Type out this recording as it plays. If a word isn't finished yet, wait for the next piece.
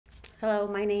Hello,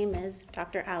 my name is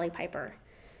Dr. Allie Piper.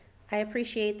 I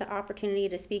appreciate the opportunity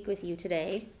to speak with you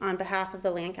today on behalf of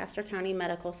the Lancaster County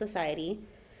Medical Society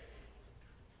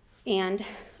and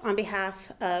on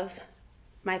behalf of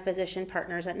my physician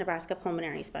partners at Nebraska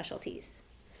Pulmonary Specialties.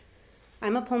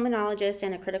 I'm a pulmonologist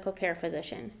and a critical care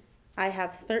physician. I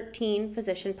have 13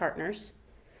 physician partners,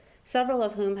 several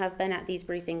of whom have been at these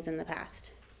briefings in the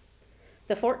past.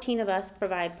 The 14 of us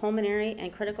provide pulmonary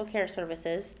and critical care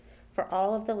services for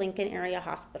all of the Lincoln area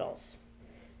hospitals.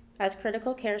 As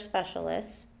critical care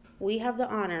specialists, we have the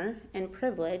honor and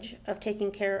privilege of taking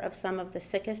care of some of the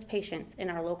sickest patients in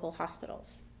our local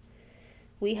hospitals.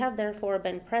 We have therefore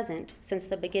been present since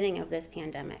the beginning of this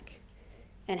pandemic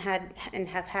and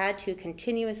have had to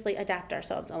continuously adapt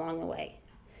ourselves along the way.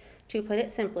 To put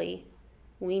it simply,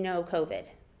 we know COVID.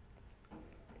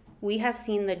 We have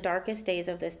seen the darkest days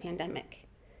of this pandemic,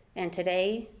 and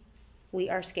today we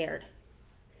are scared.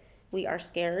 We are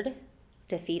scared,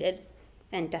 defeated,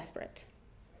 and desperate.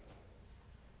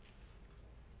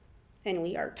 And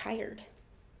we are tired.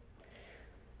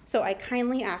 So I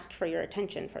kindly ask for your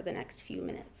attention for the next few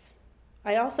minutes.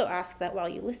 I also ask that while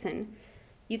you listen,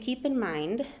 you keep in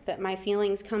mind that my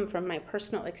feelings come from my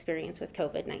personal experience with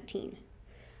COVID-19.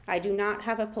 I do not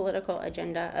have a political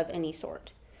agenda of any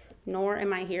sort, nor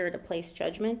am I here to place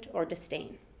judgment or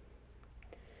disdain.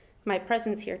 My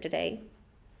presence here today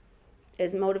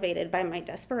is motivated by my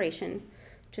desperation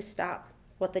to stop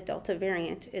what the Delta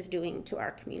variant is doing to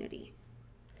our community.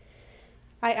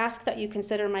 I ask that you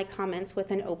consider my comments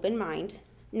with an open mind,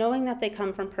 knowing that they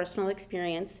come from personal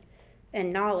experience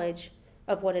and knowledge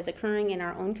of what is occurring in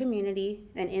our own community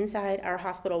and inside our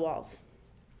hospital walls.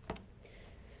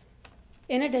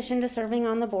 In addition to serving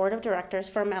on the board of directors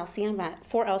for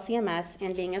LCMS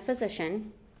and being a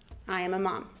physician, I am a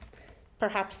mom,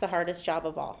 perhaps the hardest job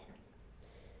of all.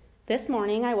 This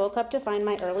morning, I woke up to find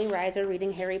my early riser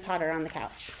reading Harry Potter on the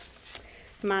couch.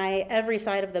 My every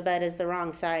side of the bed is the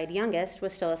wrong side youngest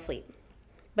was still asleep,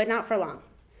 but not for long.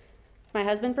 My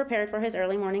husband prepared for his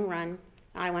early morning run.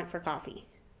 I went for coffee.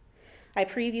 I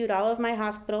previewed all of my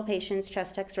hospital patients'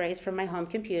 chest x-rays from my home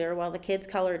computer while the kids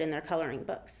colored in their coloring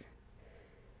books.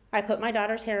 I put my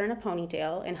daughter's hair in a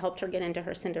ponytail and helped her get into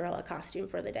her Cinderella costume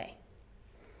for the day.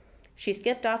 She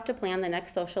skipped off to plan the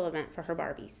next social event for her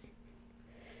Barbies.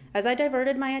 As I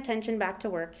diverted my attention back to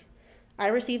work, I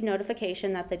received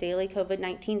notification that the daily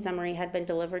COVID-19 summary had been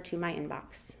delivered to my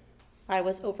inbox. I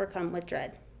was overcome with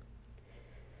dread.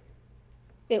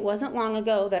 It wasn't long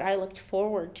ago that I looked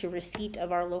forward to receipt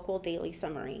of our local daily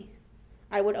summary.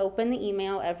 I would open the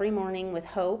email every morning with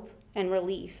hope and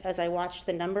relief as I watched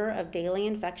the number of daily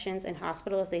infections and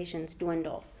hospitalizations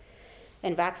dwindle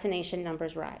and vaccination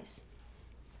numbers rise.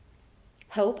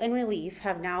 Hope and relief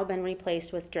have now been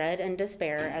replaced with dread and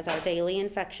despair as our daily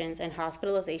infections and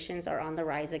hospitalizations are on the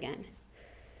rise again.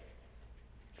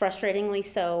 Frustratingly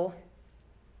so,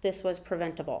 this was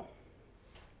preventable.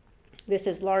 This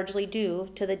is largely due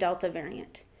to the Delta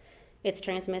variant, its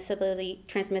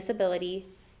transmissibility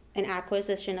and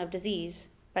acquisition of disease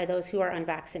by those who are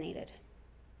unvaccinated.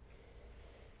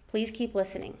 Please keep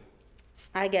listening.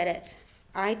 I get it.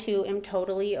 I too am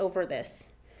totally over this.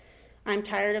 I'm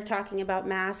tired of talking about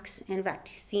masks and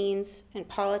vaccines and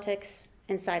politics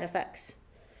and side effects.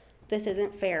 This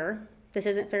isn't fair. This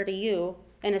isn't fair to you,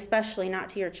 and especially not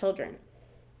to your children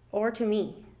or to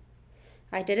me.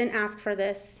 I didn't ask for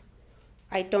this.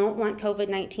 I don't want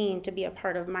COVID-19 to be a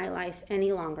part of my life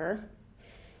any longer,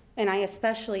 and I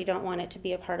especially don't want it to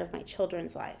be a part of my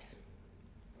children's lives.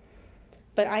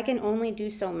 But I can only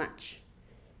do so much,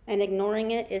 and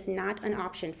ignoring it is not an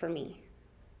option for me.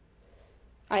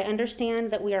 I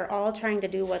understand that we are all trying to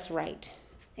do what's right,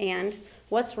 and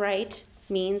what's right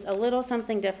means a little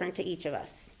something different to each of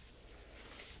us.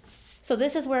 So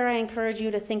this is where I encourage you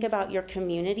to think about your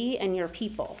community and your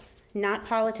people, not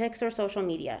politics or social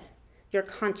media, your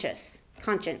conscience,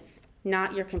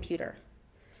 not your computer.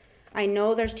 I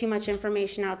know there's too much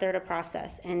information out there to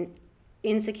process and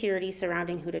insecurity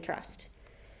surrounding who to trust.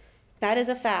 That is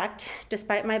a fact,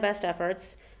 despite my best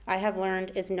efforts, I have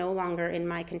learned is no longer in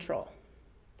my control.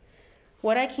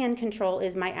 What I can control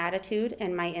is my attitude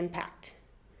and my impact.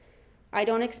 I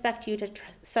don't expect you to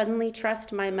suddenly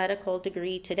trust my medical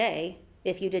degree today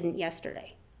if you didn't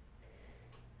yesterday.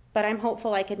 But I'm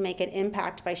hopeful I could make an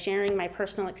impact by sharing my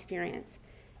personal experience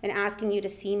and asking you to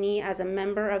see me as a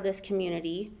member of this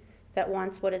community that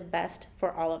wants what is best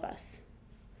for all of us.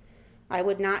 I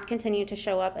would not continue to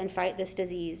show up and fight this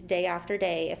disease day after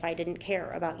day if I didn't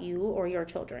care about you or your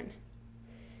children.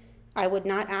 I would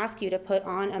not ask you to put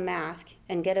on a mask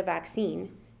and get a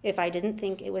vaccine if I didn't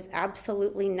think it was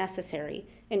absolutely necessary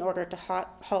in order to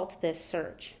halt this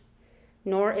surge.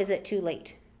 nor is it too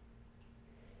late.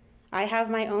 I have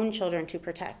my own children to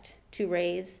protect, to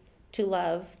raise, to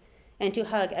love, and to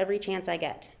hug every chance I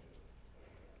get.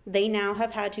 They now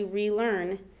have had to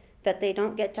relearn that they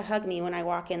don't get to hug me when I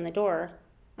walk in the door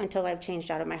until I've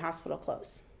changed out of my hospital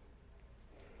clothes.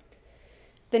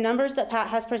 The numbers that Pat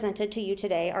has presented to you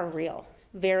today are real,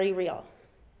 very real.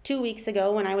 2 weeks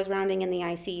ago, when I was rounding in the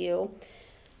ICU,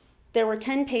 there were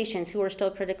 10 patients who were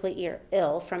still critically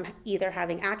ill from either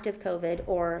having active COVID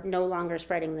or no longer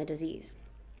spreading the disease.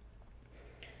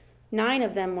 9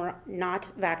 of them were not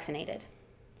vaccinated.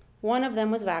 1 of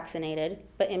them was vaccinated,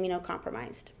 but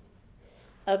immunocompromised.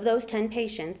 Of those 10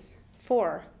 patients,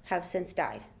 4 have since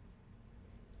died.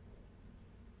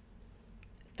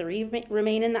 3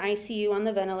 remain in the ICU on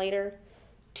the ventilator.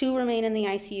 2 remain in the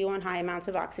ICU on high amounts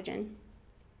of oxygen.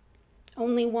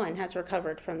 Only 1 has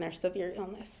recovered from their severe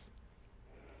illness.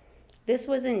 This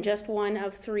was in just one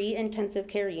of 3 intensive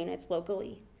care units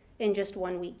locally in just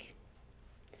 1 week.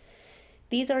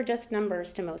 These are just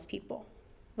numbers to most people,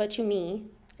 but to me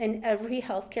and every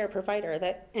healthcare provider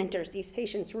that enters these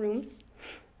patients' rooms,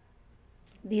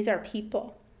 these are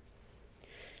people.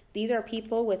 These are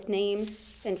people with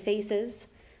names and faces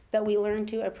that we learn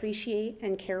to appreciate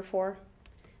and care for.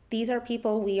 These are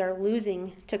people we are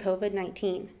losing to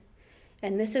COVID-19,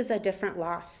 and this is a different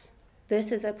loss.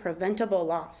 This is a preventable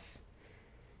loss.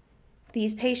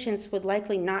 These patients would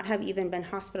likely not have even been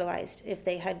hospitalized if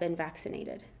they had been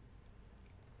vaccinated.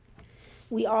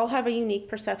 We all have a unique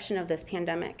perception of this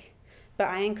pandemic, but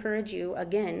I encourage you,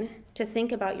 again, to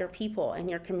think about your people and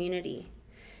your community.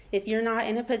 If you're not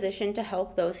in a position to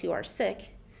help those who are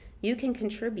sick, you can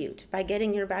contribute by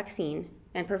getting your vaccine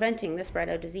and preventing the spread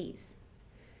of disease.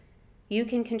 You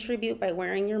can contribute by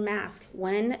wearing your mask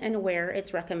when and where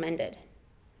it's recommended.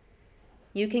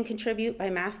 You can contribute by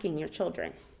masking your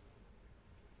children.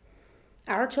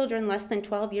 Our children less than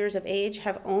 12 years of age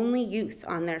have only youth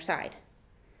on their side.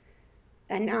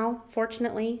 And now,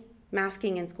 fortunately,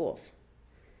 masking in schools.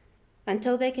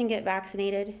 Until they can get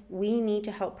vaccinated, we need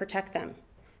to help protect them.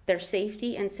 Their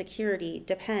safety and security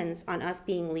depends on us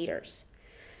being leaders,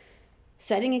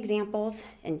 setting examples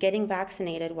and getting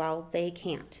vaccinated while they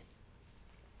can't.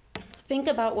 Think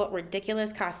about what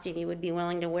ridiculous costume you would be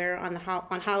willing to wear on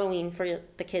Halloween for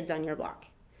the kids on your block,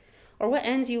 or what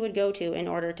ends you would go to in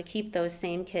order to keep those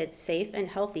same kids safe and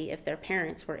healthy if their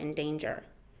parents were in danger.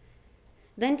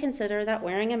 Then consider that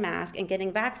wearing a mask and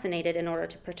getting vaccinated in order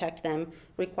to protect them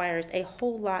requires a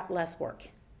whole lot less work.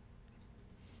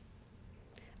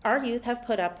 Our youth have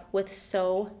put up with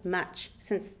so much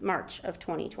since March of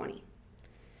 2020.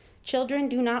 Children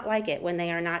do not like it when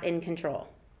they are not in control,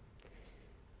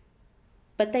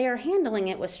 but they are handling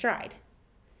it with stride.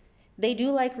 They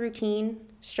do like routine,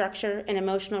 structure, and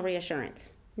emotional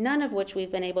reassurance, none of which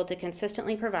we've been able to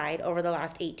consistently provide over the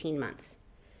last 18 months.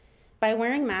 By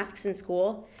wearing masks in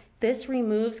school, this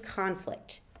removes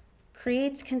conflict,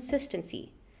 creates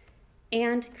consistency,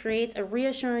 and creates a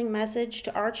reassuring message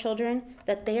to our children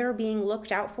that they are being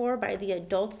looked out for by the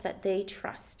adults that they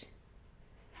trust.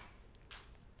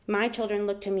 My children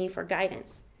look to me for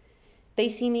guidance. They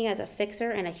see me as a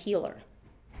fixer and a healer,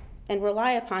 and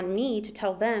rely upon me to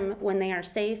tell them when they are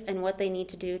safe and what they need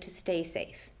to do to stay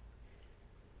safe.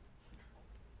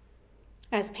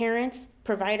 As parents,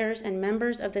 providers, and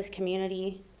members of this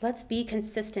community, let's be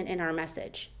consistent in our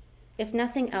message, if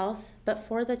nothing else, but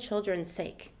for the children's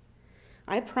sake.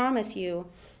 I promise you,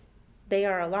 they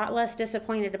are a lot less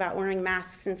disappointed about wearing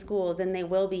masks in school than they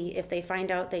will be if they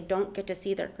find out they don't get to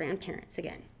see their grandparents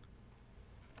again.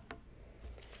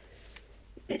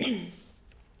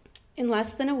 In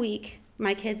less than a week,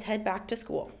 my kids head back to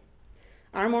school.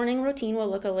 Our morning routine will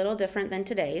look a little different than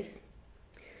today's.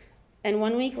 And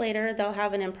 1 week later, they'll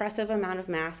have an impressive amount of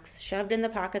masks shoved in the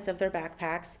pockets of their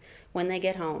backpacks when they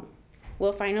get home.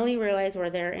 We'll finally realize where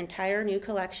their entire new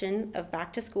collection of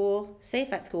back to school,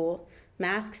 safe at school,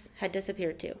 masks had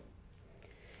disappeared to.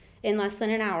 In less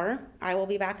than an hour, I will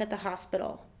be back at the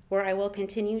hospital, where I will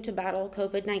continue to battle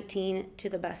COVID-19 to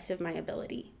the best of my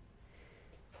ability.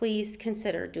 Please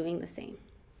consider doing the same.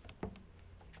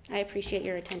 I appreciate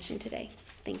your attention today.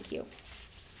 Thank you.